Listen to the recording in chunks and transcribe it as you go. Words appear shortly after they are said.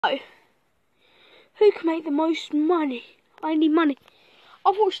Who can make the most money? I need money.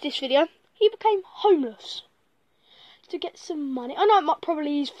 I've watched this video. He became homeless to get some money. I know it might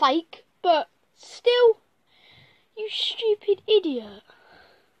probably is fake, but still, you stupid idiot.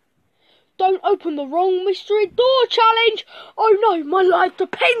 Don't open the wrong mystery door challenge. Oh no, my life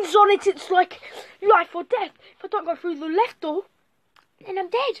depends on it. It's like life or death. If I don't go through the left door, then I'm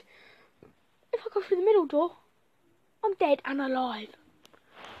dead. If I go through the middle door, I'm dead and alive.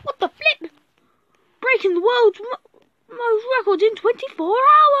 What the flip? Breaking the world's most records in 24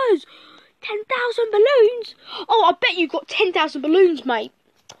 hours. 10,000 balloons. Oh, I bet you got 10,000 balloons, mate.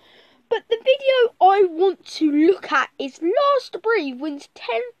 But the video I want to look at is Last to Breathe wins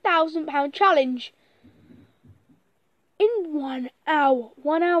 £10,000 challenge in 1 hour.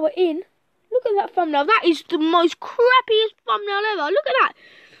 1 hour in. Look at that thumbnail. That is the most crappiest thumbnail ever. Look at that.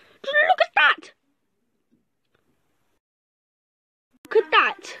 Just look at that. Look at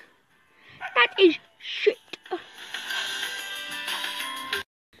that. That is shit.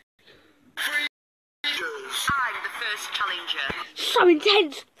 I'm the first challenger. So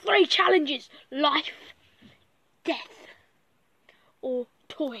intense. 3 challenges. Life, death, or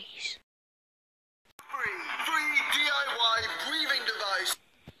toys. Free DIY breathing device.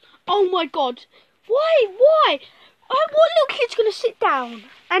 Oh my god. Why? What little kid's going to sit down?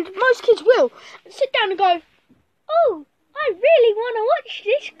 And most kids will. Sit down and go, oh, I really want to watch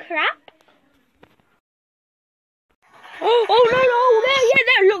this crap. Oh no,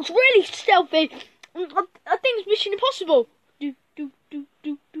 that looks really stealthy. I think it's Mission Impossible.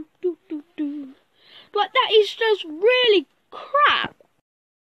 Like, that is just really crap.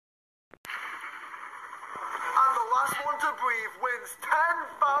 And the last one to breathe wins $10,000.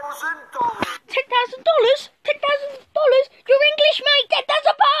 $10,000? $10,000? You're English, mate.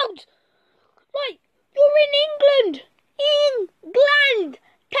 £10,000. Like, you're in England. England.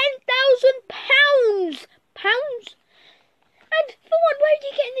 £10,000. Pounds? And for one, where are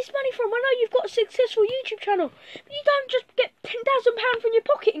you getting this money from? I know you've got a successful YouTube channel, but you don't just get £10,000 from your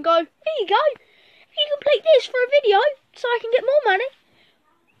pocket and go, here you go. If you complete this for a video, so I can get more money,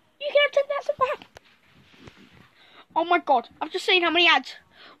 you can have £10,000. Oh my god, I've just seen how many ads.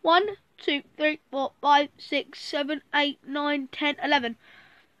 1, 2, 3, 4, 5, 6, 7, 8, 9, 10, 11.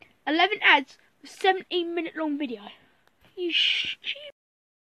 11 ads for a 17-minute long video. You stupid.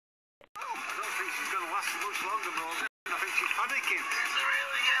 I don't think she's going to last much longer, Morgz. I think she's panicking.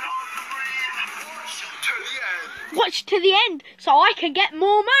 To the end. Watch to the end so I can get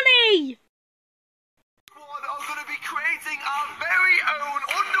more money. Squad are going to be creating our very own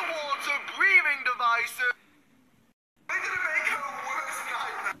underwater breathing devices. We're going to make her worst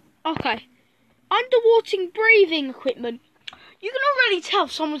nightmare. Okay. Underwater breathing equipment. You can already tell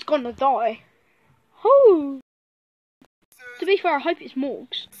someone's gonna die. Oh. To be fair, I hope it's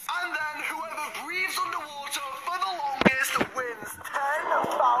Morgz. And then whoever breathes underwater for the longest wins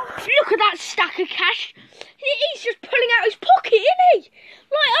 £10,000. Look at that stack of cash. He's just pulling out his pocket, isn't he?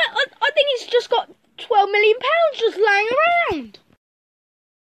 Like, I think he's just got £12 million just laying around.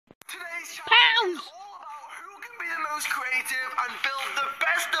 Today's challenge is all about who can be the most creative and build the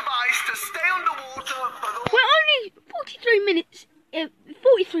best device to stay underwater for the We're only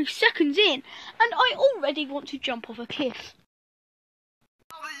 43 seconds in, and I already want to jump off a cliff.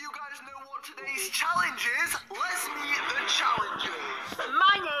 Now that you guys know what today's challenge is, let's meet the challengers.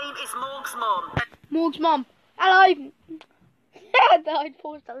 My name is Morgz Mum. Morgz Mum. Hello. I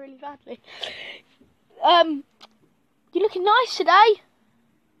paused that really badly. You're looking nice today.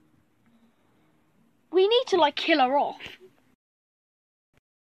 We need to, like, kill her off.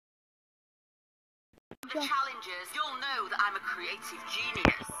 The challengers, you'll know that I'm a creative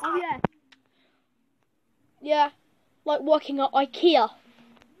genius. Oh, yeah. Yeah. Like working at IKEA.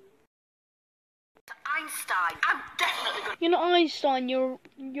 Einstein, I'm definitely going to... You're not Einstein, you're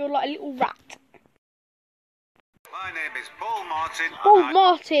like a little rat. My name is Paul Martin. Oh,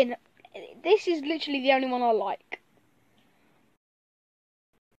 Martin. This is literally the only one I like.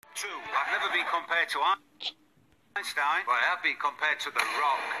 2. I've never been compared to Einstein, but I have been compared to The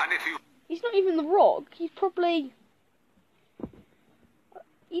Rock. And if you... He's not even The Rock. He's probably...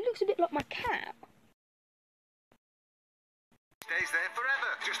 He looks a bit like my cat. Stays there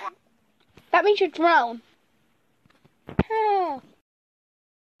forever, just like... That means you drown.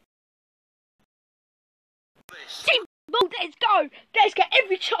 Let's go! Let's get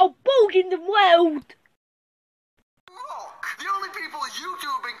every child bald in the world! Rock! The only people you two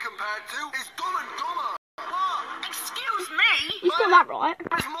have been compared to is Dumb and Dumber. What? Excuse me? He's got that right.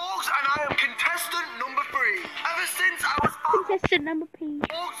 It's Morgz and I am contestant number 3. Ever since I was Contestant number P.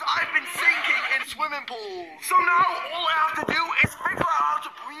 Morgz, I've been sinking in swimming pools. So now all I have to do is figure out how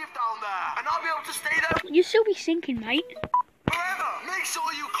to breathe there, and I'll be able to stay there You'll still be sinking, mate. forever. Make sure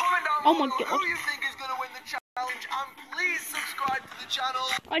you comment down Oh my below God. who you think is going to win the challenge, and please subscribe to the channel.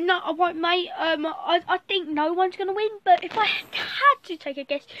 I know I won't, mate. I think no one's gonna win, but if I had to take a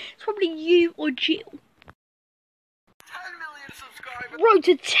guess, it's probably you or Jill. 10 million subscribers. Road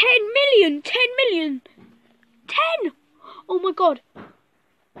to 10 million! 10 million! 10! Oh my god.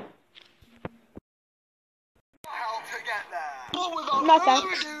 Help to get there. But without No further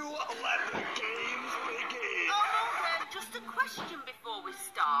thanks. ado, let the games begin. Just a question before we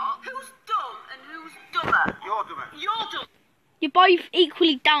start. Who's dumb and who's dumber? You're dumber. You're dumb. You're both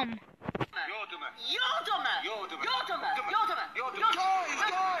equally dumb. You're dumber. You're dumber. You're dumber. You're dumber. You're dumber. You're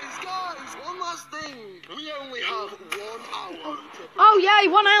dumber. Guys, one last thing. We only have 1 hour. Oh yay,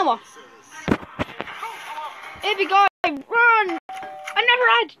 1 hour. Here we go. Run! Another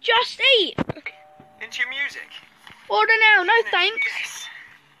ad. Just eat. Into your music. Order now. No thanks. Yes.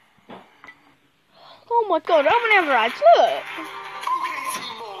 Oh my god, how many other ads? Look. Okay,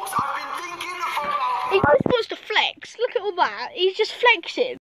 Team Morgz, I've been thinking for about... He just wants to flex. Look at all that. He's just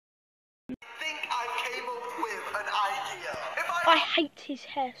flexing. I think I came up with an idea. If I hate his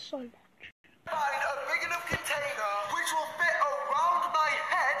hair so much. find a big enough container which will fit around my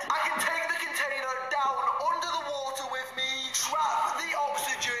head, I can take the container down under the water with me, trap the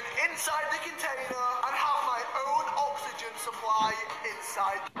oxygen inside the container, and have my own oxygen supply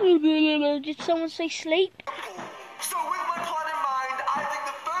inside Did someone say sleep? the pool. So with my plan in mind, I think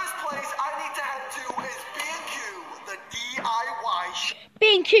the first place I need to head to is B&Q, the DIY shop.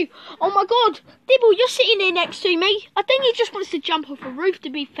 B&Q. Oh my god. Dibble, you're sitting here next to me. I think he just wants to jump off a roof, to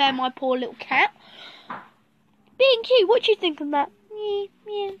be fair, my poor little cat. B&Q, what do you think of that?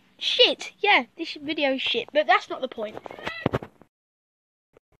 Yeah. Shit. Yeah, this video is shit, but that's not the point.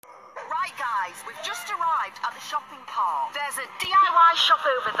 Right, guys, we've just arrived at the shopping cart. There's a DIY shop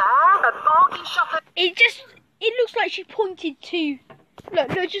over there, a bargain shop. It looks like she pointed to... Look,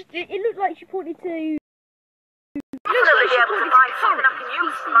 it looked like she pointed to... I'm gonna be able to find something I can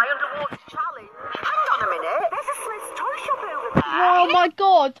use for my underwater challenge. Hang on a minute, there's a Smith's toy shop over there. Oh my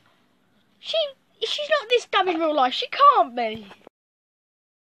god. She's not this dumb in real life. She can't be.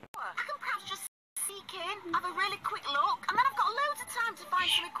 I can perhaps just sneak in, have a really quick look, and then I've got loads of time to find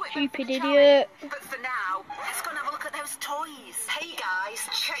some equipment. Stupid for the idiot. challenge. But for now, let's go and have a look at those toys. Hey guys,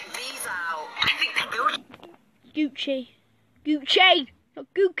 check these out. I think they're good. Gucci, not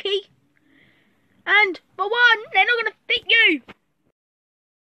Gookie. And for one, they're not gonna fit you.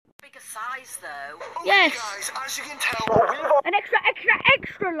 Bigger size though. Okay, Yes. guys, as you can tell, we've An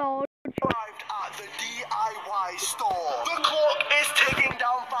extra large. arrived at the DIY store. The clock is ticking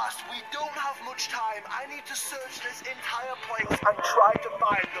down fast. We don't have much time. I need to search this entire place and try to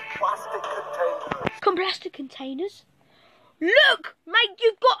find the plastic containers. Plastic containers. Look, mate,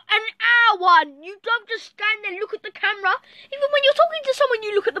 you've got an hour. You don't just stand there and look at the camera. Even when you're talking to someone,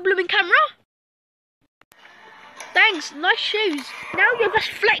 you look at the blooming camera. Thanks, nice shoes. Now you're just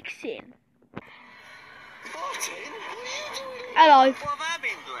flexing. Martin, what are you doing? Hello. What have I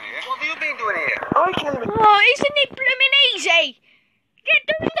been doing here? What have you been doing here? I can't even... Oh, isn't it blooming easy? Get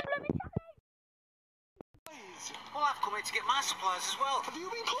doing the blooming Well, I've come here to get my supplies as well. Have you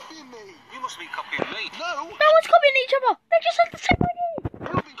been copying me? You must be copying me. No, No one's copying each other. They just had the same idea.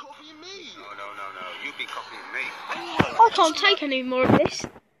 you've been copying me. No. You've been copying me. Anyway, I can't take any more of this.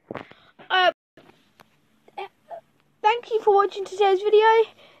 Thank you for watching today's video.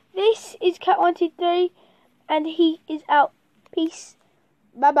 This is Cat123 and he is out. Peace.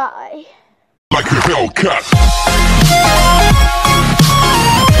 Bye bye. Like a Hellcat.